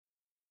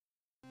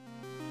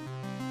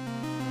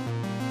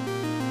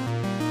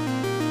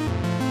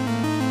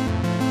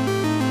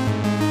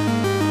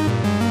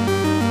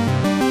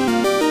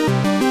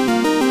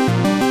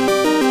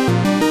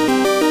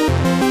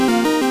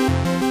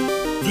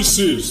This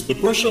is the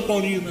Brush Up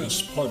on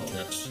EMS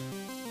podcast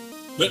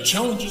that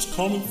challenges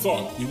common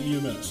thought in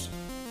EMS,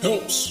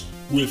 helps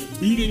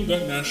with beating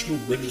that national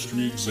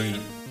registry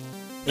exam,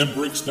 and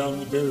breaks down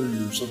the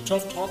barriers of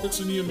tough topics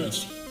in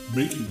EMS,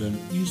 making them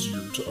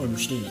easier to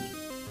understand.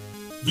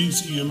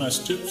 These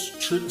EMS tips,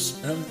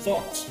 tricks, and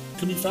thoughts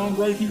can be found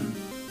right here.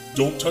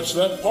 Don't touch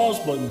that pause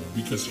button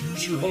because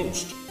here's your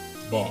host,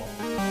 Bob.